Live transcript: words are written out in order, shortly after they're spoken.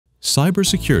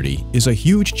Cybersecurity is a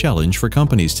huge challenge for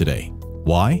companies today.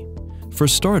 Why? For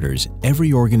starters,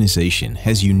 every organization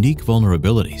has unique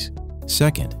vulnerabilities.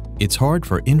 Second, it's hard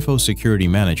for info security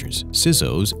managers,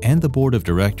 CISOs, and the board of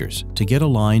directors to get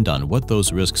aligned on what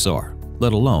those risks are,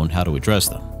 let alone how to address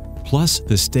them. Plus,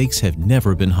 the stakes have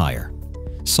never been higher.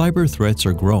 Cyber threats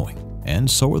are growing, and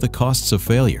so are the costs of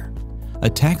failure.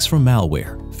 Attacks from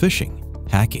malware, phishing,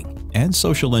 hacking, and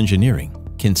social engineering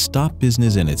can stop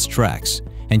business in its tracks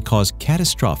and cause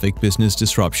catastrophic business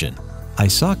disruption.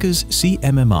 ISACA's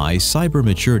CMMI Cyber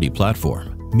Maturity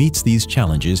Platform meets these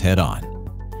challenges head-on.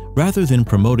 Rather than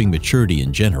promoting maturity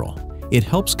in general, it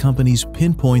helps companies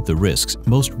pinpoint the risks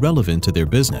most relevant to their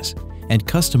business and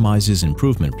customizes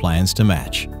improvement plans to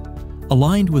match.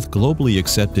 Aligned with globally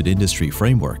accepted industry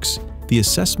frameworks, the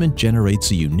assessment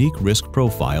generates a unique risk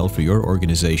profile for your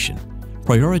organization,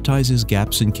 prioritizes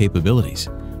gaps in capabilities,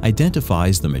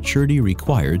 identifies the maturity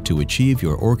required to achieve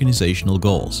your organizational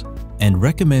goals, and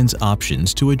recommends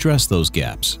options to address those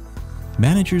gaps.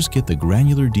 Managers get the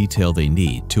granular detail they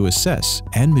need to assess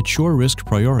and mature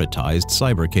risk-prioritized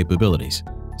cyber capabilities.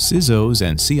 CISOs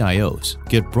and CIOs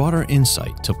get broader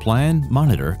insight to plan,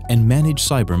 monitor, and manage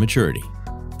cyber maturity.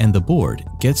 And the board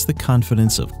gets the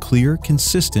confidence of clear,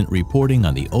 consistent reporting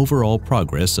on the overall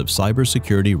progress of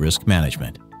cybersecurity risk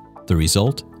management. The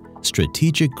result?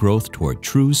 Strategic growth toward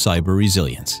true cyber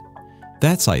resilience.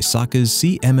 That's ISACA's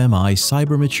CMMI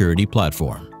Cyber Maturity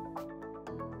Platform.